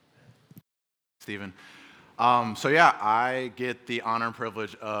Stephen. So I get the honor and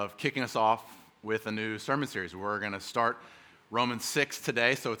privilege of kicking us off with a new sermon series. We're going to start Romans 6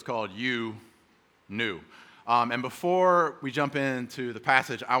 today, so it's called You Knew. And before we jump into the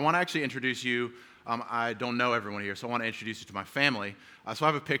passage, I want to actually introduce you. I don't know everyone here, so I want to introduce you to my family. So I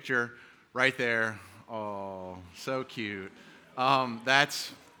have a picture right there. Oh, so cute.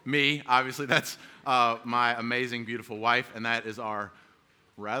 That's me, obviously. That's my amazing, beautiful wife, and that is our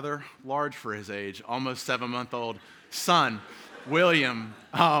rather large for his age, almost 7-month-old son, William.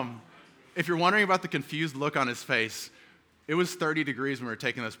 If you're wondering about the confused look on his face, it was 30 degrees when we were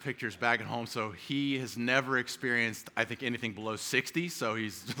taking those pictures back at home, so he has never experienced, I think, anything below 60, so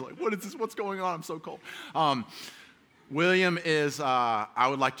he's just like, what is this? What's going on? I'm so cold. William is, I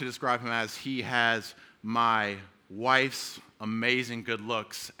would like to describe him as, he has my wife's amazing good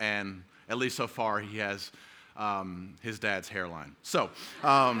looks, and at least so far, he has his dad's hairline. So,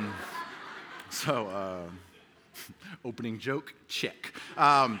 opening joke, check.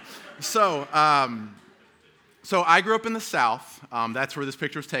 So I grew up in the South. That's where this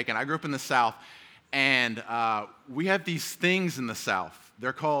picture was taken. I grew up in the South, and we have these things in the South.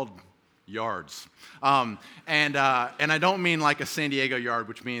 They're called yards. And I don't mean like a San Diego yard,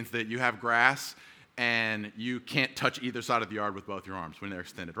 which means that you have grass and you can't touch either side of the yard with both your arms when they're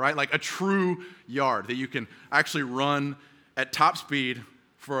extended, right? Like a true yard that you can actually run at top speed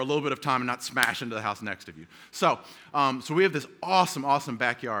for a little bit of time and not smash into the house next to you. So we have this awesome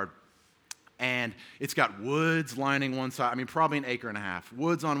backyard, and it's got woods lining one side. I mean, probably an acre and a half.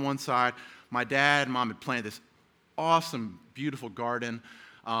 Woods on one side. My dad and mom had planted this awesome, beautiful garden.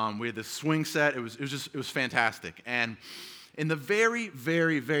 We had this swing set. It was fantastic. And in the very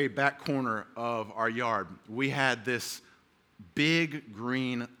back corner of our yard, we had this big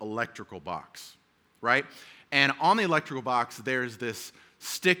green electrical box, right? And on the electrical box, there's this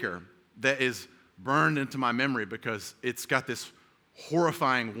sticker that is burned into my memory because it's got this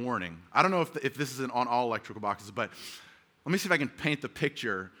horrifying warning. I don't know if this is on all electrical boxes, but let me see if I can paint the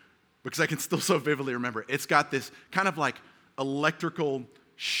picture because I can still so vividly remember it. It's got this kind of like electrical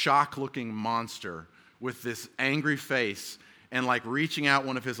shock-looking monster with this angry face and like reaching out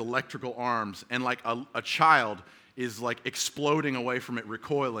one of his electrical arms, and like a child is like exploding away from it,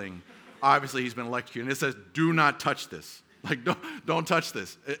 recoiling. Obviously, he's been electrocuted. And it says, "Do not touch this." Like, don't touch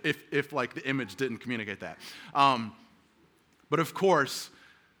this. If like the image didn't communicate that. But of course,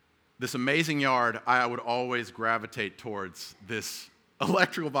 this amazing yard, I would always gravitate towards this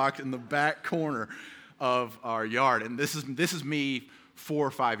electrical box in the back corner of our yard. And this is me 4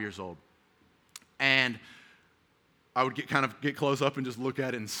 or 5 years old. And I would get close up and just look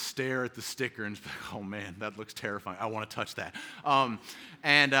at it and stare at the sticker and just be like, oh man, that looks terrifying. I want to touch that.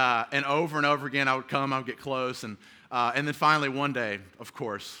 And over and over again, I would get close. And then finally one day, of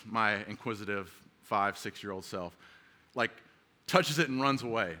course, my inquisitive 5-6-year-old self, like, touches it and runs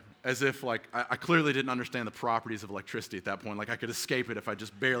away. As if, like, I clearly didn't understand the properties of electricity at that point. Like, I could escape it if I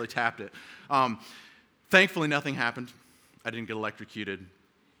just barely tapped it. Thankfully, nothing happened. I didn't get electrocuted.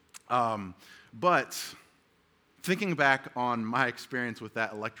 But thinking back on my experience with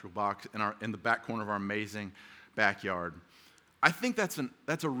that electrical box in the back corner of our amazing backyard, I think that's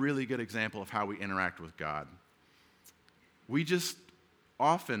a really good example of how we interact with God. We just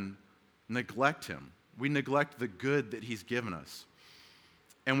often neglect Him. We neglect the good that He's given us.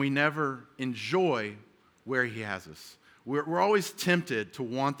 And we never enjoy where He has us. We're always tempted to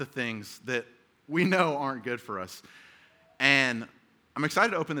want the things that we know aren't good for us. And I'm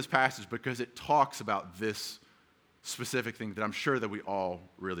excited to open this passage because it talks about this specific thing that I'm sure that we all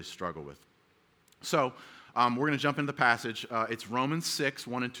really struggle with. So we're going to jump into the passage. It's Romans 6,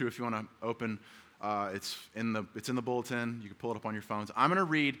 1 and 2 if you want to open. It's in the bulletin. You can pull it up on your phones. I'm going to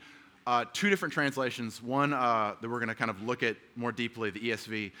read two different translations. One that we're going to kind of look at more deeply, the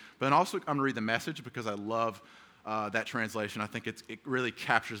ESV. But then also I'm going to read the Message because I love that translation. I think it really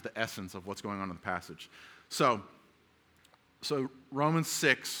captures the essence of what's going on in the passage. So Romans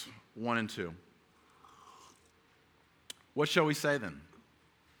 6, 1 and 2. What shall we say then?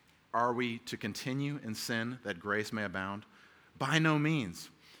 Are we to continue in sin that grace may abound? By no means.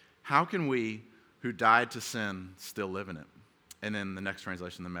 How can we who died to sin still live in it? And then the next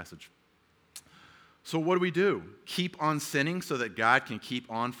translation, the Message. So what do we do? Keep on sinning so that God can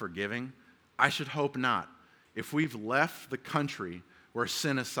keep on forgiving? I should hope not. If we've left the country where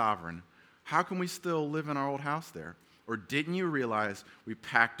sin is sovereign, how can we still live in our old house there? Or didn't you realize we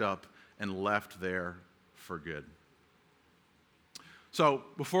packed up and left there for good? So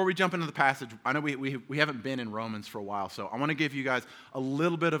before we jump into the passage, I know we haven't been in Romans for a while, so I want to give you guys a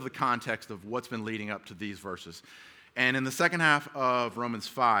little bit of the context of what's been leading up to these verses. And in the second half of Romans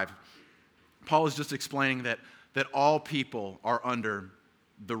 5, Paul is just explaining that all people are under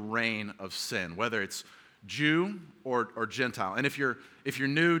the reign of sin, whether it's Jew or Gentile. And if you're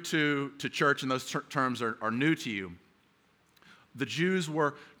new to church and those terms are new to you, the Jews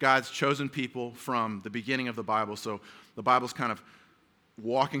were God's chosen people from the beginning of the Bible. So the Bible's kind of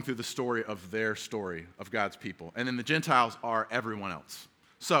walking through the story of God's people. And then the Gentiles are everyone else.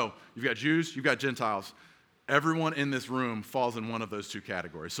 So you've got Jews, you've got Gentiles. Everyone in this room falls in one of those two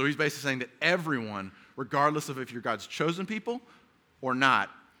categories. So he's basically saying that everyone, regardless of if you're God's chosen people or not,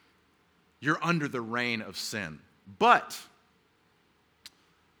 you're under the reign of sin. But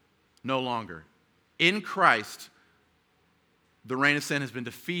no longer. In Christ, the reign of sin has been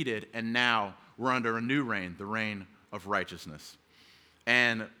defeated, and now we're under a new reign, the reign of righteousness.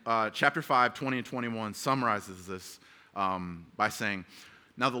 And chapter 5, 20 and 21 summarizes this by saying,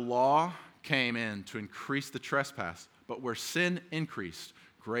 now the law came in to increase the trespass, but where sin increased,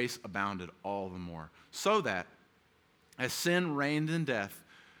 grace abounded all the more. So that, as sin reigned in death,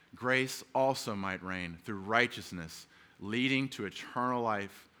 grace also might reign through righteousness, leading to eternal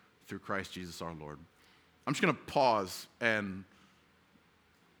life through Christ Jesus our Lord. I'm just going to pause and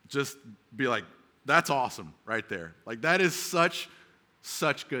just be like, that's awesome right there. Like, that is such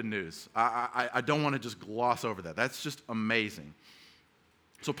good news. I don't want to just gloss over that. That's just amazing.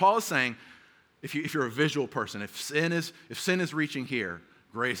 So Paul is saying, if you're a visual person, if sin is reaching here,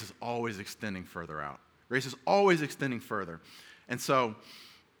 grace is always extending further out. Grace is always extending further. And so,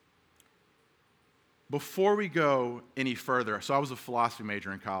 before we go any further, so I was a philosophy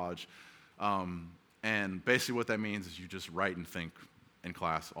major in college, and basically what that means is you just write and think in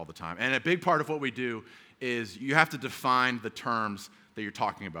class all the time. And a big part of what we do is you have to define the terms that you're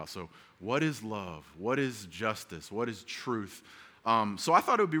talking about. So what is love? What is justice? What is truth? So I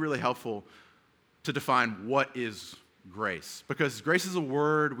thought it would be really helpful to define what is grace, because grace is a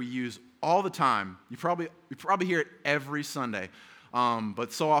word we use all the time. You probably hear it every Sunday,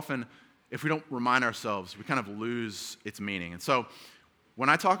 but so often, if we don't remind ourselves, we kind of lose its meaning. And so when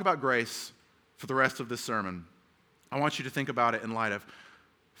I talk about grace for the rest of this sermon, I want you to think about it in light of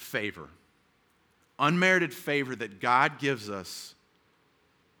favor. Unmerited favor that God gives us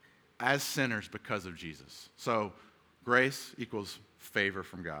as sinners because of Jesus. So grace equals favor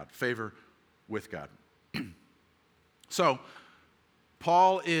from God, favor with God. So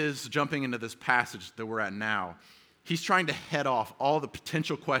Paul is jumping into this passage that we're at now. He's trying to head off all the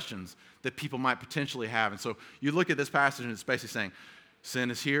potential questions that people might potentially have. And so you look at this passage and it's basically saying,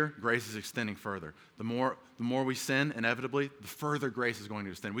 sin is here, grace is extending further. The more we sin, inevitably, the further grace is going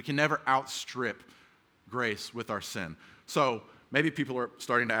to extend. We can never outstrip grace with our sin. So maybe people are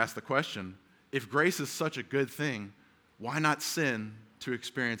starting to ask the question, if grace is such a good thing, why not sin to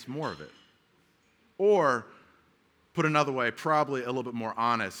experience more of it? Or, put another way, probably a little bit more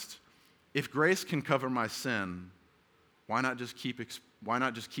honest, if grace can cover my sin, why not just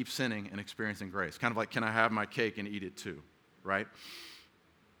keep sinning and experiencing grace? Kind of like, can I have my cake and eat it too, right?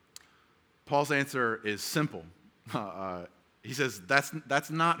 Paul's answer is simple. He says, that's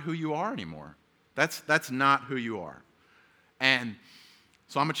not who you are anymore. That's not who you are. And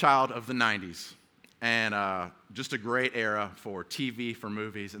so I'm a child of the 90s, and just a great era for TV, for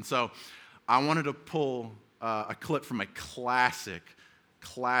movies. And so I wanted to pull a clip from a classic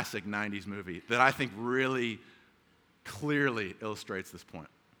 90s movie that I think really clearly illustrates this point.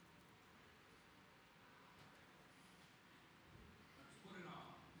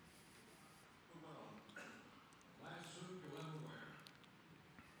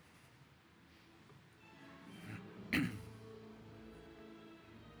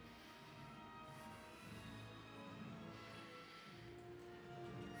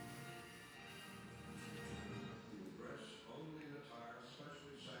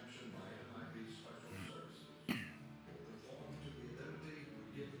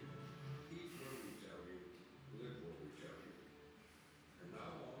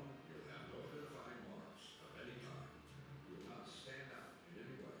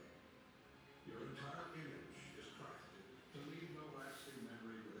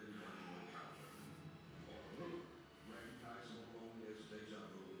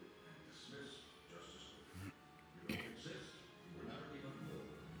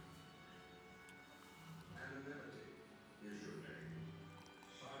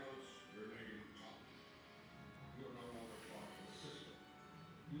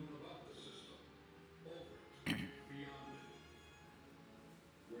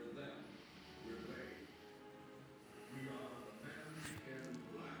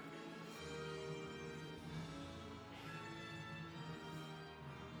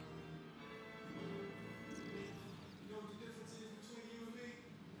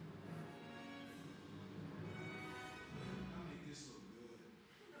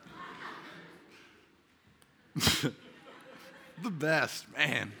 The best,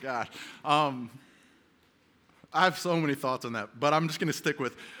 man, God. I have so many thoughts on that, but I'm just going to stick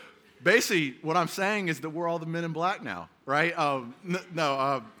with, basically, what I'm saying is that we're all the men in black now, right? I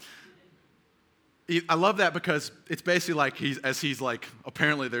love that because it's basically like he's like,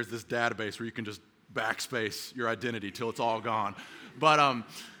 apparently there's this database where you can just backspace your identity till it's all gone. But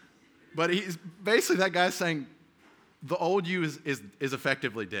he's basically, that guy's saying the old you is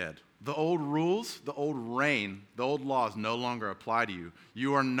effectively dead. The old rules, the old reign, the old laws no longer apply to you.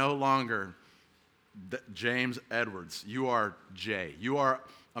 You are no longer James Edwards. You are Jay. You are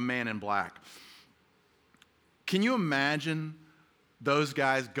a man in black. Can you imagine those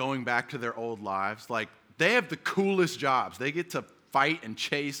guys going back to their old lives? Like, they have the coolest jobs. They get to fight and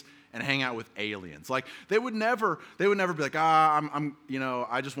chase and hang out with aliens. Like, they would never be like,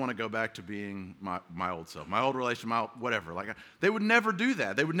 I just want to go back to being my old self, my old relation, whatever. Like, they would never do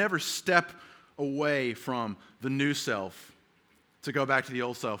that. They would never step away from the new self to go back to the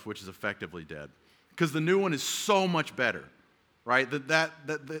old self, which is effectively dead. Because the new one is so much better, right?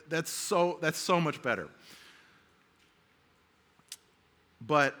 That's so much better.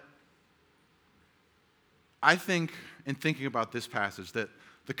 But I think, in thinking about this passage, that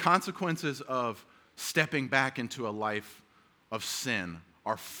the consequences of stepping back into a life of sin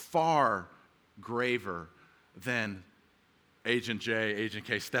are far graver than Agent J, Agent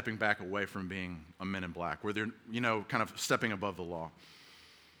K stepping back away from being a men in black, where they're, kind of stepping above the law.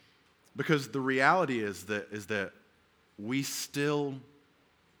 Because the reality is that we still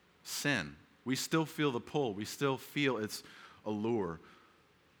sin. We still feel the pull. We still feel its allure.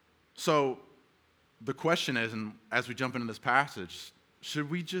 So the question is, and as we jump into this passage,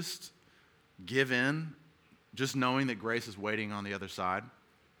 should we just give in, just knowing that grace is waiting on the other side?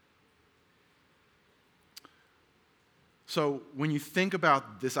 So when you think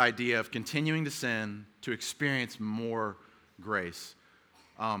about this idea of continuing to sin to experience more grace,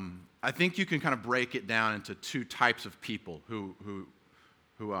 I think you can kind of break it down into two types of people who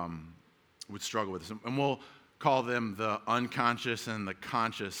would struggle with this. And we'll call them the unconscious and the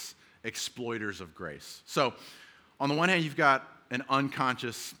conscious exploiters of grace. So on the one hand, you've got an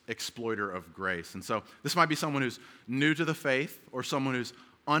unconscious exploiter of grace. And so this might be someone who's new to the faith or someone who's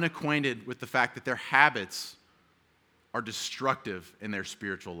unacquainted with the fact that their habits are destructive in their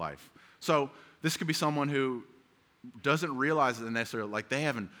spiritual life. So this could be someone who doesn't realize that necessarily, like you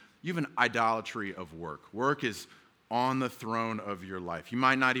have an idolatry of work. Work is on the throne of your life. You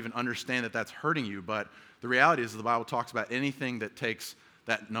might not even understand that that's hurting you, but the reality is the Bible talks about anything that takes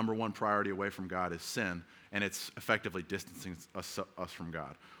that number one priority away from God is sin, and it's effectively distancing us from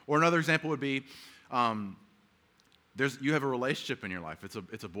God. Or another example would be, you have a relationship in your life.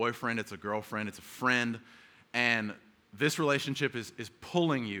 It's a boyfriend, it's a girlfriend, it's a friend, and this relationship is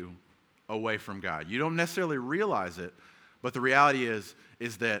pulling you away from God. You don't necessarily realize it, but the reality is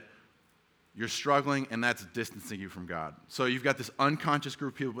that you're struggling, and that's distancing you from God. So you've got this unconscious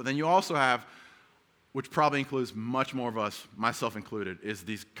group of people, but then you also have, which probably includes much more of us, myself included, is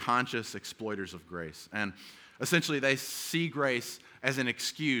these conscious exploiters of grace. And essentially, they see grace as an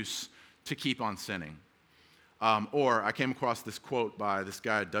excuse to keep on sinning. Or I came across this quote by this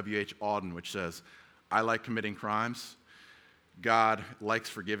guy, W.H. Auden, which says, "I like committing crimes. God likes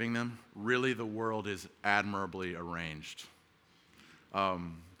forgiving them. Really, the world is admirably arranged."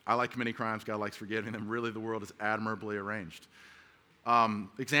 I like committing crimes. God likes forgiving them. Really, the world is admirably arranged.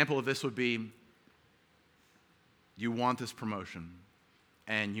 Example of this would be, you want this promotion,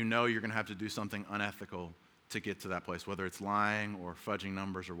 and you know you're going to have to do something unethical to get to that place, whether it's lying or fudging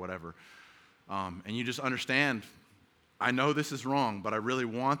numbers or whatever. And you just understand, I know this is wrong, but I really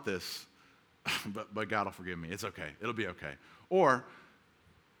want this, but God will forgive me. It's okay. It'll be okay. Or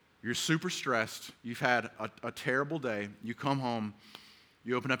you're super stressed. You've had a terrible day. You come home,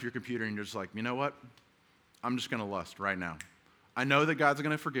 you open up your computer, and you're just like, you know what? I'm just going to lust right now. I know that God's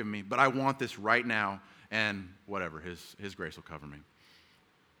going to forgive me, but I want this right now. And whatever, his grace will cover me.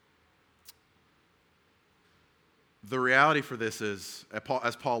 The reality for this is,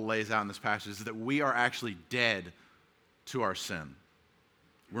 as Paul lays out in this passage, is that we are actually dead to our sin.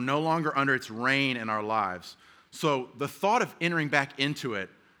 We're no longer under its reign in our lives. So the thought of entering back into it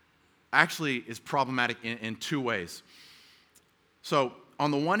actually is problematic in two ways. So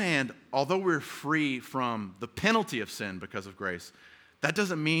on the one hand, although we're free from the penalty of sin because of grace, that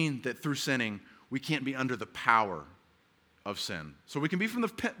doesn't mean that through sinning, we can't be under the power of sin. So we can be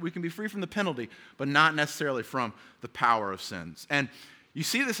free from the penalty, but not necessarily from the power of sins. And you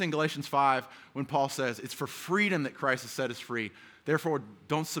see this in Galatians 5 when Paul says, it's for freedom that Christ has set us free. Therefore,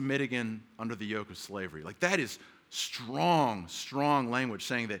 don't submit again under the yoke of slavery. Like, that is strong, strong language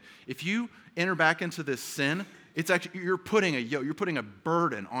saying that if you enter back into this sin, It's actually, you're putting a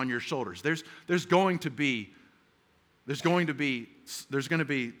burden on your shoulders. There's going to be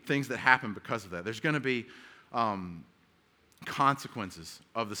things that happen because of that. There's going to be consequences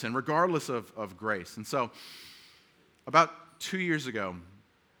of the sin, regardless of grace. And so, about 2 years ago,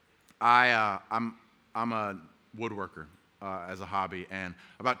 I'm a woodworker as a hobby, and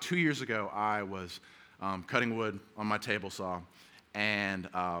about 2 years ago, I was cutting wood on my table saw, and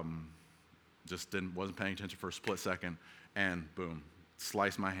just wasn't paying attention for a split second, and boom,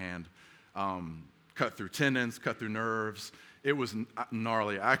 sliced my hand, cut through tendons, cut through nerves. It was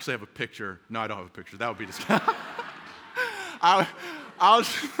gnarly. I actually have a picture. No, I don't have a picture. That would be disgusting.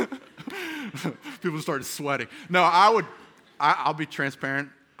 People started sweating. No, I'll be transparent.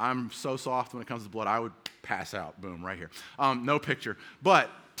 I'm so soft when it comes to blood. I would pass out. Boom, right here. No picture. But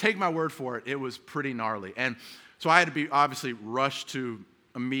take my word for it, it was pretty gnarly. And so I had to be obviously rushed to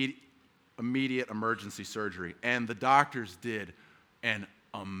immediate emergency surgery. And the doctors did an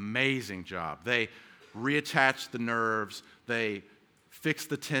amazing job. They reattached the nerves. They fixed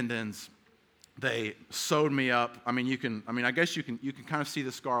the tendons. They sewed me up. I guess you can kind of see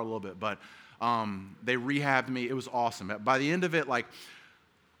the scar a little bit, but they rehabbed me. It was awesome. By the end of it, like,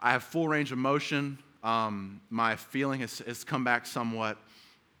 I have full range of motion. My feeling has come back somewhat.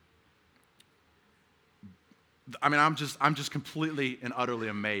 I'm just completely and utterly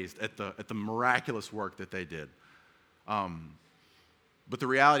amazed at the miraculous work that they did. But the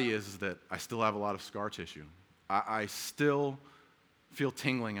reality is that I still have a lot of scar tissue. I still feel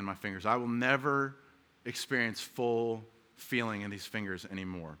tingling in my fingers. I will never experience full feeling in these fingers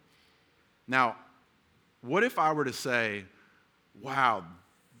anymore. Now, what if I were to say, wow,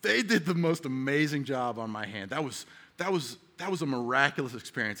 they did the most amazing job on my hand. That was a miraculous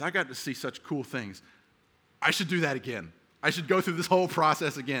experience. I got to see such cool things. I should do that again. I should go through this whole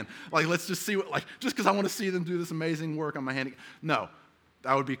process again. Like, let's just see just because I want to see them do this amazing work on my hand. No,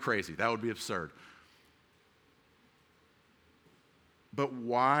 that would be crazy. That would be absurd. But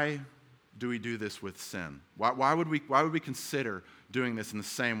why do we do this with sin? Why would we consider doing this in the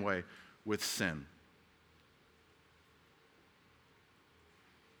same way with sin?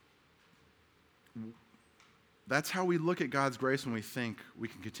 That's how we look at God's grace when we think we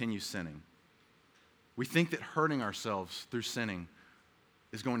can continue sinning. We think that hurting ourselves through sinning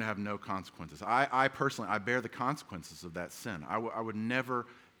is going to have no consequences. I personally bear the consequences of that sin. I would never,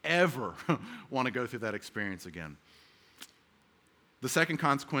 ever want to go through that experience again. The second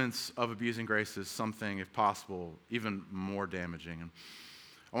consequence of abusing grace is something, if possible, even more damaging. And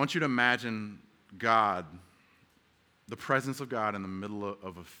I want you to imagine God, the presence of God in the middle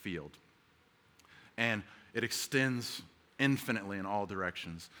of a field. And it extends infinitely in all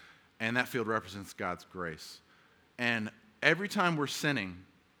directions. And that field represents God's grace. And every time we're sinning,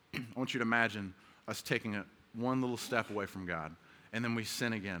 I want you to imagine us taking one little step away from God. And then we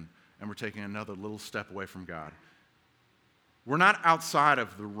sin again, and we're taking another little step away from God. We're not outside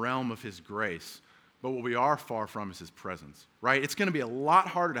of the realm of His grace, but what we are far from is His presence, right? It's going to be a lot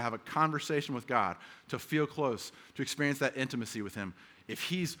harder to have a conversation with God, to feel close, to experience that intimacy with Him, if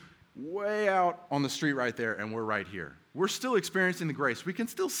He's way out on the street right there and we're right here. We're still experiencing the grace. We can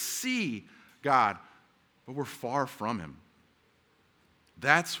still see God, but we're far from Him.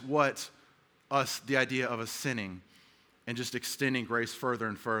 That's what the idea of us sinning and just extending grace further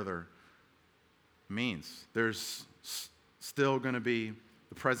and further means. There's still going to be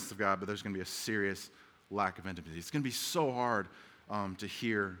the presence of God, but there's going to be a serious lack of intimacy. It's going to be so hard to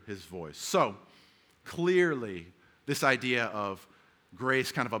hear His voice. So, clearly, this idea of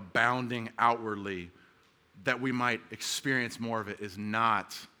grace kind of abounding outwardly, that we might experience more of it, is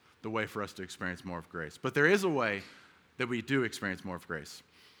not the way for us to experience more of grace. But there is a way that we do experience more of grace.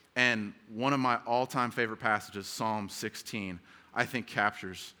 And one of my all-time favorite passages, Psalm 16, I think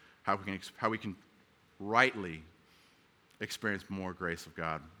captures how we can rightly experience more grace of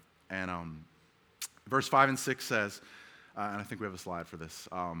God. And verse 5 and 6 says, and I think we have a slide for this,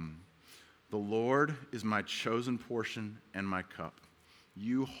 the Lord is my chosen portion and my cup.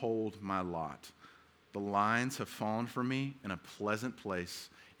 You hold my lot. The lines have fallen for me in a pleasant place.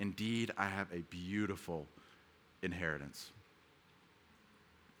 Indeed, I have a beautiful inheritance.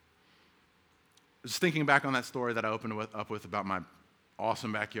 Just thinking back on that story that I opened up with about my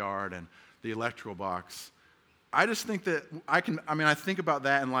awesome backyard and the electrical box, I just think that I think about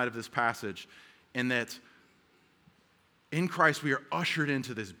that in light of this passage, in that in Christ we are ushered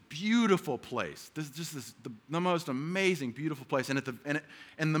into this beautiful place. The most amazing, beautiful place.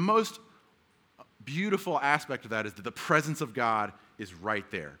 And the most beautiful aspect of that is that the presence of God is right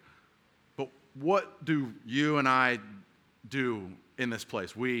there. But what do you and I do in this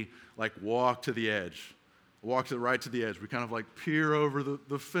place? We walk to the edge walks it right to the edge. We kind of like peer over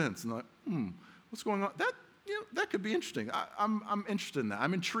the fence and like, what's going on? That could be interesting. I'm interested in that.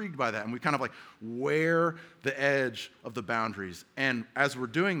 I'm intrigued by that. And we kind of like wear the edge of the boundaries. And as we're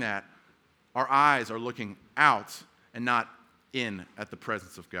doing that, our eyes are looking out and not in at the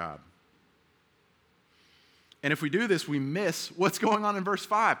presence of God. And if we do this, we miss what's going on in verse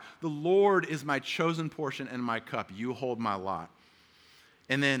 5. The Lord is my chosen portion and my cup. You hold my lot.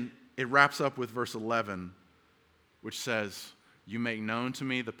 And then it wraps up with verse 11, which says, you make known to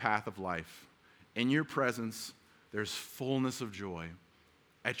me the path of life. In your presence, there's fullness of joy.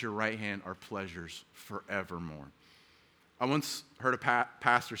 At your right hand are pleasures forevermore. I once heard a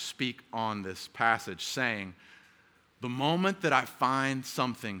pastor speak on this passage saying, the moment that I find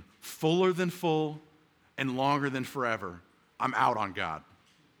something fuller than full and longer than forever, I'm out on God.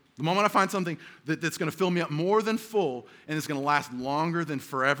 The moment I find something that's going to fill me up more than full and is going to last longer than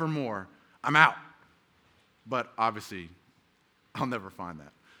forevermore, I'm out. But obviously, I'll never find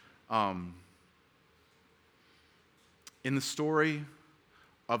that. In the story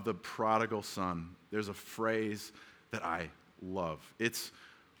of the prodigal son, there's a phrase that I love. It's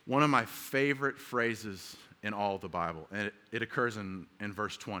one of my favorite phrases in all of the Bible, and it occurs in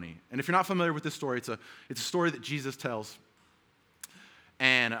verse 20. And if you're not familiar with this story, it's a story that Jesus tells.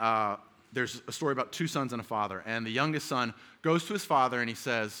 And there's a story about two sons and a father. And the youngest son goes to his father and he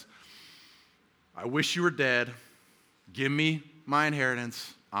says, I wish you were dead. Give me my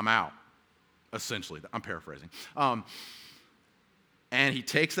inheritance. I'm out. Essentially, I'm paraphrasing. And he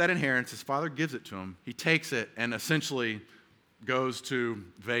takes that inheritance. His father gives it to him. He takes it and essentially goes to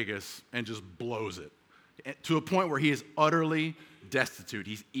Vegas and just blows it to a point where he is utterly destitute.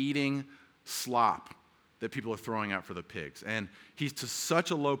 He's eating slop that people are throwing out for the pigs. And he's to such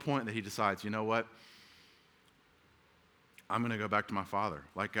a low point that he decides, you know what? I'm going to go back to my father.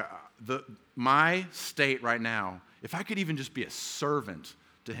 Like my state right now, if I could even just be a servant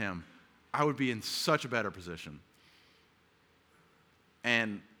to him, I would be in such a better position.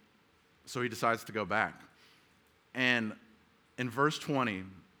 And so he decides to go back. And in verse 20,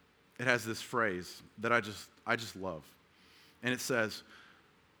 it has this phrase that I just love. And it says,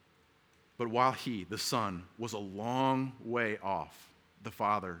 but while he, the son, was a long way off, the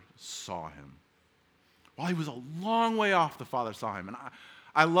father saw him. While he was a long way off, the father saw him. And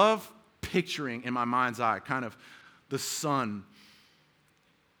I love picturing in my mind's eye kind of the son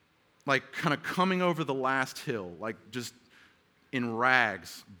like kind of coming over the last hill, like just in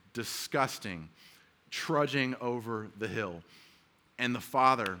rags, disgusting, trudging over the hill. And the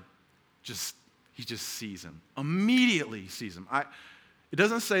father just sees him. Immediately sees him. It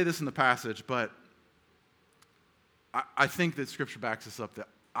doesn't say this in the passage, but I think that Scripture backs this up, that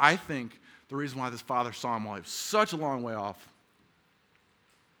I think the reason why this father saw him while he was such a long way off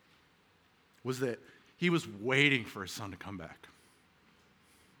was that he was waiting for his son to come back.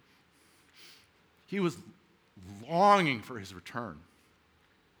 He was longing for his return.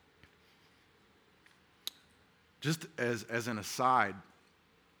 Just as an aside,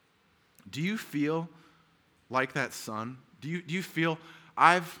 do you feel like that son? Do you feel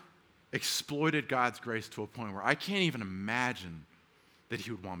I've exploited God's grace to a point where I can't even imagine that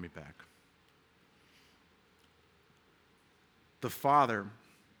he would want me back? The father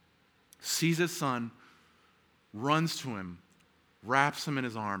sees his son, runs to him, wraps him in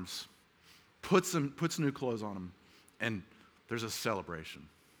his arms, puts new clothes on him, and there's a celebration.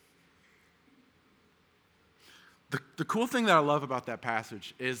 The cool thing that I love about that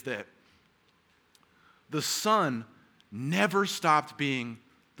passage is that the son never stopped being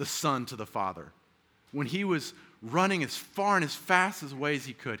the son to the father. When he was running as far and as fast as ways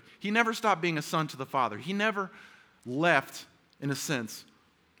he could, he never stopped being a son to the father. He never left, in a sense,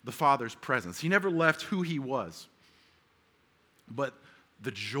 the father's presence. He never left who he was. But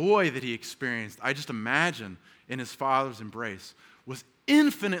the joy that he experienced, I just imagine, in his father's embrace was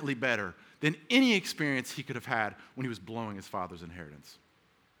infinitely better than any experience he could have had when he was blowing his father's inheritance.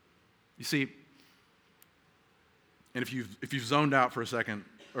 You see, and if you've zoned out for a second,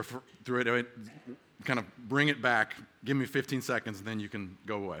 or through it, kind of bring it back, give me 15 seconds, and then you can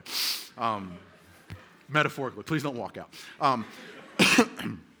go away. Metaphorically, please don't walk out.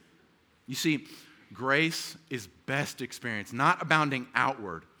 You see, grace is best experienced, not abounding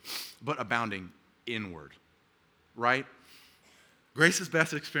outward, but abounding inward, right? Grace is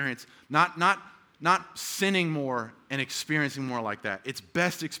best experienced, not sinning more and experiencing more like that. It's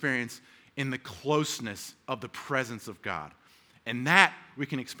best experienced in the closeness of the presence of God. And that we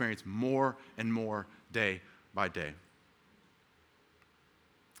can experience more and more day by day.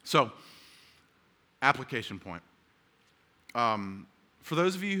 So, application point. For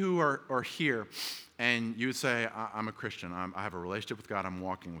those of you who are here and you would say, I'm a Christian, I have a relationship with God, I'm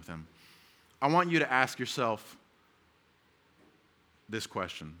walking with Him, I want you to ask yourself this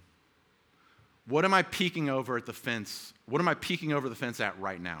question. What am I peeking over at the fence? What am I peeking over the fence at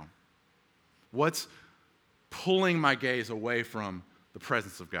right now? What's pulling my gaze away from the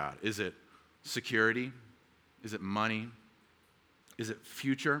presence of God? Is it security? Is it money? Is it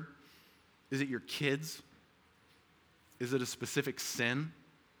future? Is it your kids? Is it a specific sin?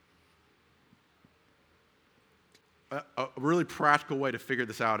 A really practical way to figure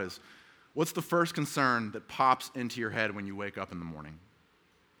this out is, what's the first concern that pops into your head when you wake up in the morning?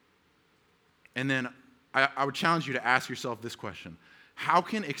 And then I would challenge you to ask yourself this question. How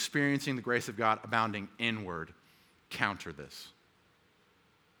can experiencing the grace of God abounding inward counter this?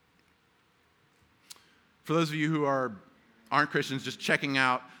 For those of you who aren't Christians, just checking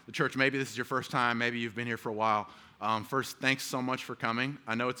out the church, maybe this is your first time, maybe you've been here for a while. First, thanks so much for coming.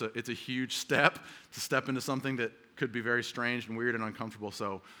 I know it's a huge step to step into something that could be very strange and weird and uncomfortable,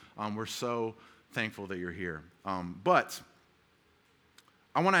 so we're so thankful that you're here. But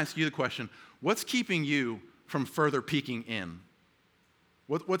I want to ask you the question, what's keeping you from further peeking in?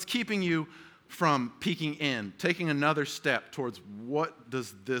 What's keeping you from peeking in, taking another step towards what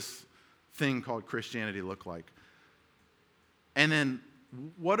does this thing called Christianity look like? And then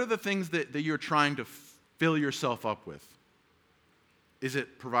what are the things that you're trying to fill yourself up with? Is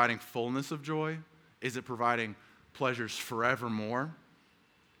it providing fullness of joy? Is it providing pleasures forevermore?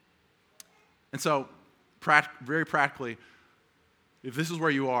 And so, very practically, if this is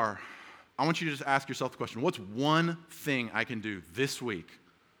where you are, I want you to just ask yourself the question, what's one thing I can do this week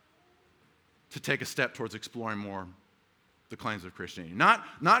to take a step towards exploring more the claims of Christianity?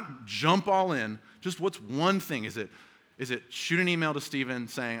 Not jump all in, just what's one thing? Is it shoot an email to Stephen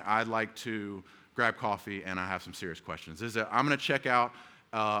saying, I'd like to grab coffee and I have some serious questions? Is it I'm going to check out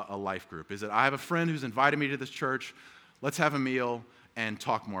a life group? Is it I have a friend who's invited me to this church, let's have a meal and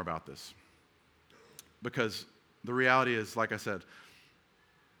talk more about this? Because the reality is, like I said,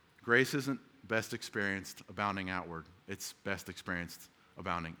 grace isn't best experienced abounding outward. It's best experienced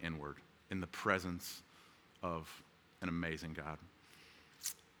abounding inward in the presence of an amazing God.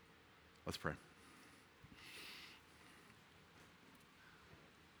 Let's pray.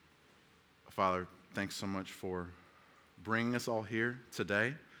 Father, thanks so much for bringing us all here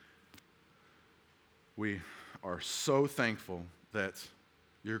today. We are so thankful that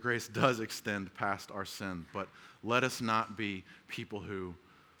your grace does extend past our sin, but let us not be people who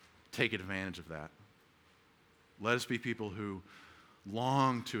take advantage of that. Let us be people who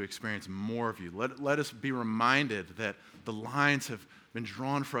long to experience more of you. Let us be reminded that the lines have been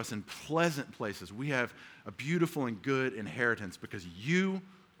drawn for us in pleasant places. We have a beautiful and good inheritance because you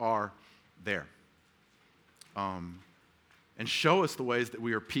are there. And show us the ways that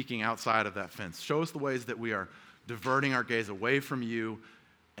we are peeking outside of that fence. Show us the ways that we are diverting our gaze away from you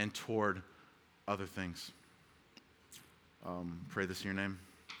and toward other things. Pray this in your name.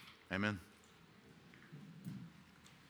 Amen.